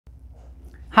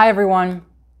Hi everyone,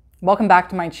 welcome back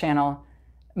to my channel.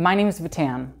 My name is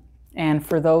Vitan, and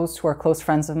for those who are close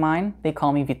friends of mine, they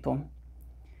call me Vitan.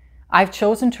 I've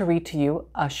chosen to read to you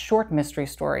a short mystery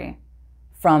story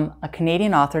from a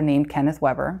Canadian author named Kenneth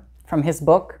from his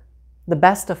book, The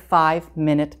Best of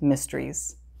 5-Minute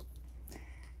Mysteries.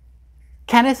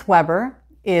 Kenneth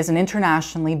is an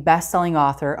internationally best-selling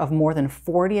author of more than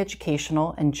 40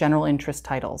 educational and general interest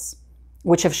titles,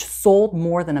 which have sold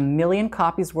more than 1 million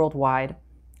copies worldwide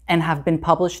and have been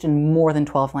published in more than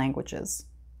 12 languages.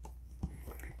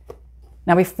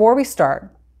 Now, before we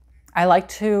start, I like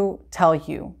to tell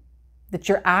you that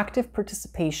your active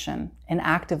participation and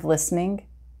active listening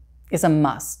is a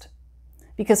must,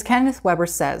 because Kenneth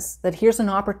says that here's an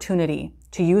opportunity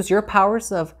to use your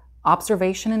powers of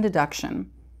observation and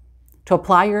deduction to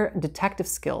apply your detective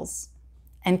skills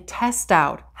and test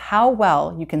out how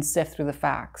well you can sift through the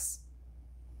facts.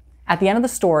 At the end of the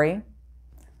story,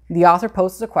 the author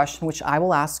poses a question which I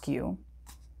will ask you,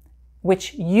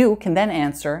 which you can then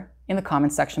answer in the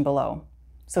comment section below.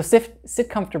 So sit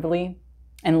comfortably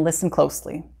and listen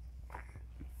closely.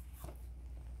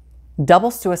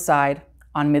 Double suicide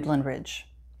on Midland Ridge.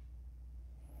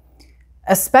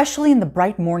 Especially in the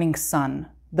bright morning sun,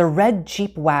 the red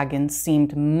Jeep wagon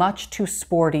seemed much too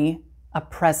sporty a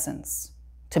presence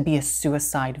to be a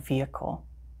suicide vehicle.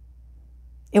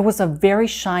 It was a very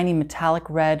shiny metallic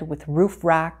red with roof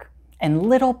rack and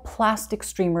little plastic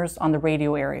streamers on the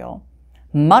radio aerial,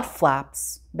 mud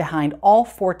flaps behind all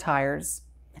 4 tires,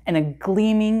 and a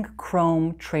gleaming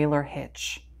chrome trailer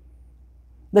hitch.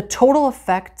 The total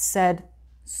effect said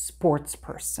sports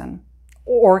person,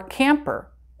 or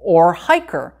camper, or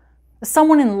hiker,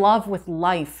 someone in love with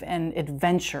life and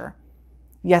adventure.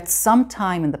 Yet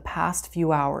sometime in the past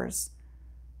few hours,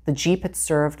 the Jeep had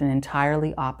served an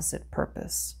entirely opposite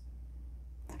purpose.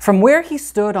 From where he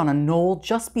stood on a knoll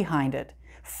just behind it,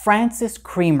 Francis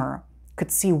Creamer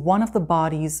could see one of the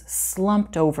bodies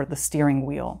slumped over the steering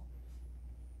wheel.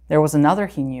 There was another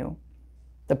he knew.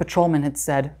 The patrolman had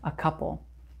said a couple.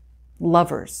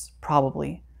 Lovers,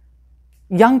 probably.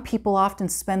 Young people often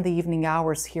spend the evening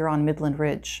hours here on Midland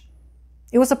Ridge.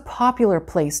 It was a popular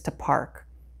place to park,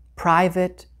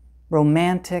 private,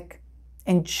 romantic,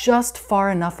 and just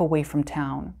far enough away from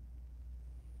town.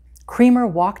 Creamer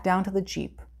walked down to the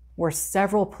Jeep, where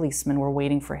several policemen were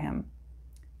waiting for him.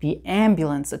 The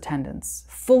ambulance attendants,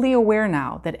 fully aware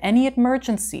now that any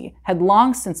emergency had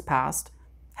long since passed,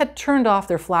 had turned off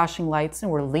their flashing lights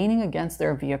and were leaning against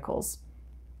their vehicles.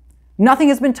 "Nothing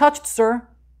has been touched, sir,"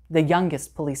 the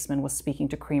youngest policeman was speaking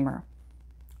to Creamer.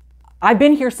 "I've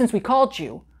been here since we called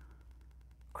you."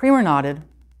 Creamer nodded.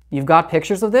 "You've got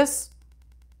pictures of this?"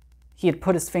 He had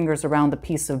put his fingers around the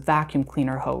piece of vacuum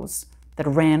cleaner hose that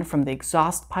ran from the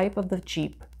exhaust pipe of the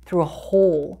Jeep through a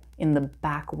hole in the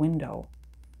back window.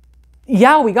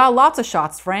 "Yeah, we got lots of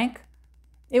shots, Frank."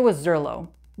 It was Zerlo,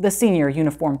 the senior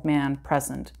uniformed man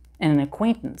present and an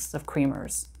acquaintance of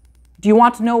Creamer's. "Do you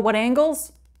want to know what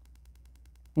angles?"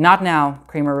 "Not now,"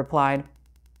 Creamer replied.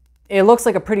 "It looks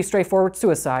like a pretty straightforward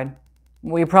suicide.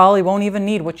 We probably won't even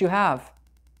need what you have."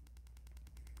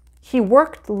 He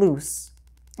worked loose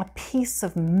a piece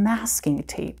of masking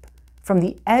tape from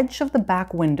the edge of the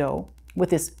back window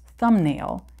with his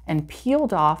thumbnail and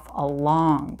peeled off a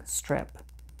long strip.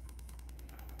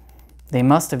 "They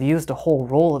must have used a whole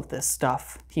roll of this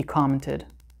stuff," he commented,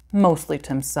 mostly to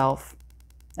himself,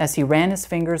 as he ran his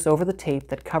fingers over the tape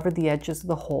that covered the edges of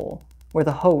the hole where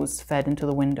the hose fed into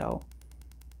the window.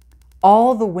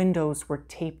 All the windows were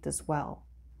taped as well.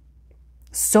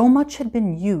 So much had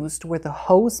been used where the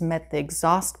hose met the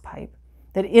exhaust pipe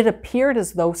that it appeared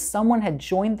as though someone had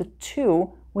joined the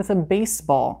two with a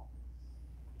baseball.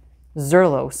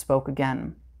 Zerlo spoke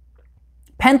again.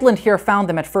 "Pentland here found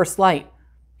them at first light."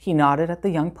 He nodded at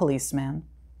the young policeman.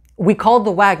 "We called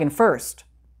the wagon first."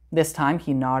 This time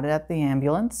he nodded at the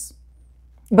ambulance.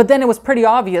 "But then it was pretty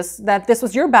obvious that this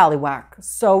was your ballywhack,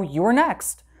 so you were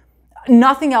next.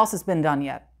 Nothing else has been done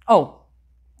yet. Oh,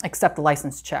 except the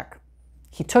license check."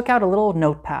 He took out a little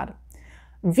notepad.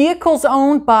 "Vehicles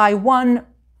owned by one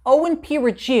Owen P.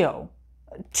 Reggio,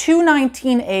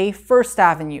 219A First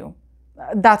Avenue.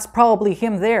 That's probably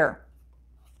him there."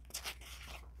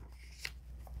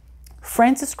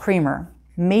 Francis Creamer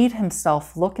made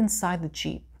himself look inside the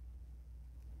Jeep.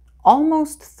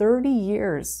 Almost 30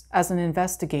 years as an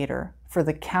investigator for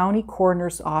the county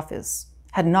coroner's office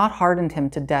had not hardened him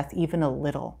to death even a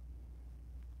little.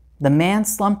 The man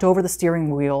slumped over the steering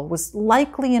wheel was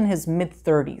likely in his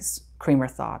mid-30s, Creamer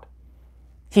thought.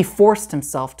 He forced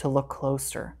himself to look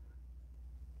closer.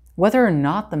 Whether or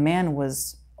not the man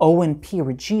was Owen P.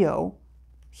 Reggio,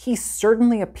 he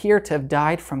certainly appeared to have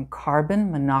died from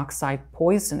carbon monoxide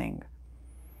poisoning.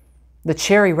 The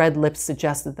cherry red lips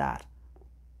suggested that.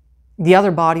 The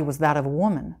other body was that of a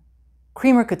woman.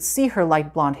 Creamer could see her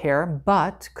light blonde hair,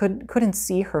 but couldn't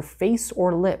see her face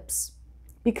or lips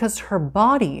because her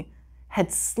body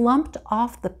had slumped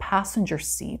off the passenger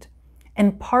seat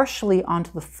and partially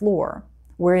onto the floor,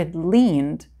 where it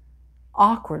leaned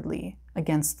awkwardly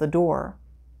against the door.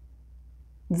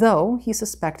 Though he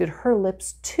suspected her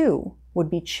lips too would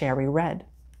be cherry red.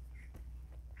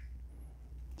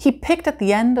 He picked at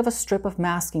the end of a strip of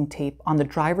masking tape on the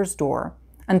driver's door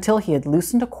until he had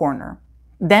loosened a corner,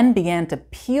 then began to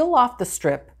peel off the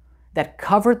strip that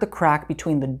covered the crack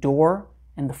between the door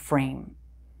and the frame.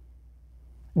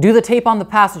 "Do the tape on the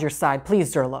passenger side,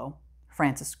 please, Zerlo,"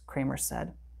 Francis Creamer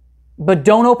said. "But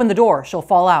don't open the door, she'll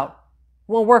fall out.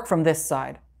 We'll work from this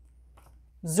side."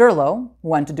 Zerlo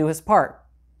went to do his part.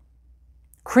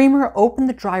 Creamer opened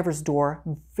the driver's door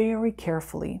very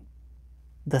carefully.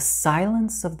 The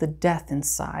silence of the death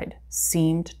inside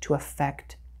seemed to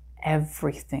affect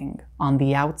everything on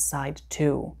the outside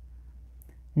too.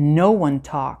 No one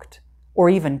talked or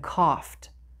even coughed.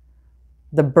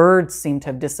 The birds seemed to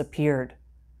have disappeared.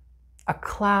 A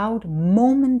cloud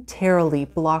momentarily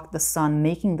blocked the sun,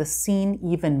 making the scene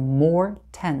even more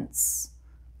tense.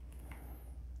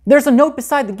 "There's a note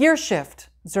beside the gear shift,"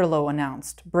 Zerlo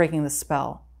announced, breaking the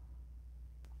spell.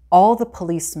 All the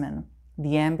policemen,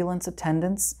 the ambulance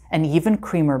attendants, and even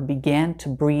Creamer began to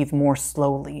breathe more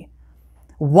slowly.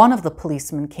 One of the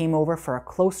policemen came over for a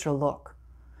closer look.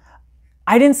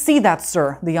 "I didn't see that,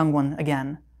 sir," the young one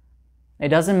again. "It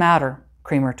doesn't matter,"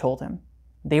 Creamer told him.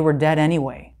 "They were dead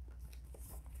anyway."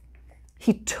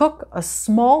 He took a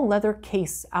small leather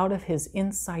case out of his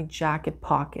inside jacket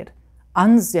pocket,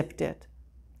 unzipped it,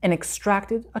 and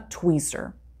extracted a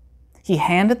tweezer. He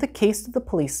handed the case to the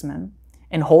policeman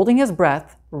and, holding his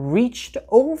breath, reached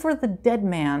over the dead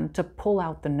man to pull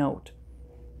out the note.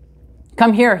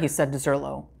 "Come here," he said to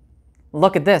Zerlo.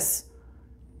 "Look at this."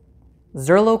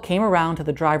 Zerlo came around to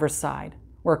the driver's side,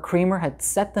 where Creamer had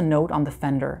set the note on the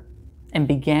fender, and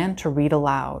began to read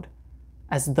aloud,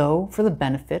 as though for the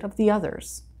benefit of the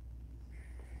others.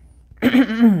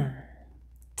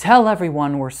 "Tell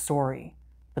everyone we're sorry,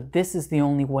 but this is the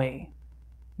only way.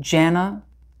 Jana,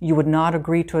 you would not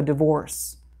agree to a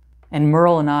divorce, and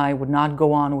Merle and I would not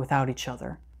go on without each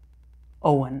other.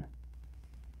 Owen."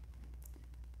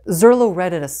 Zerlo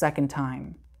read it a second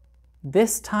time,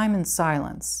 this time in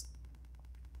silence.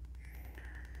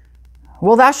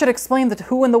 "Well, that should explain the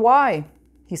who and the why,"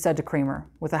 he said to Creamer.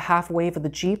 With a half wave of the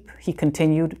jeep, he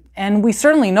continued, "And we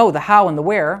certainly know the how and the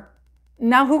where.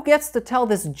 Now who gets to tell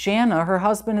this Jana her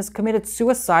husband has committed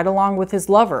suicide along with his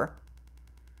lover?"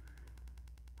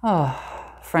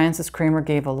 Francis Creamer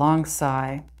gave a long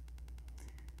sigh.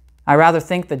 "I rather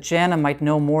think that Jana might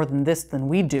know more than this than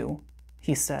we do,"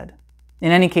 he said.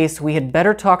 "In any case, we had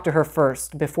better talk to her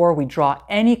first before we draw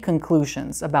any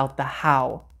conclusions about the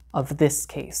how of this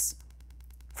case.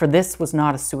 For this was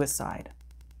not a suicide."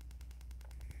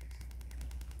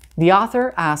 The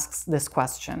author asks this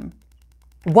question: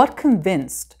 what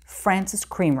convinced Francis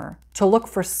Creamer to look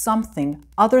for something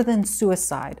other than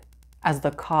suicide as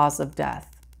the cause of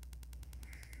death?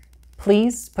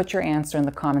 Please put your answer in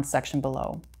the comments section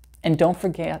below. And don't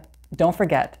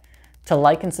forget to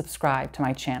like and subscribe to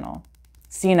my channel.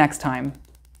 See you next time.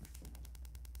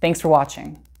 Thanks for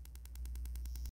watching.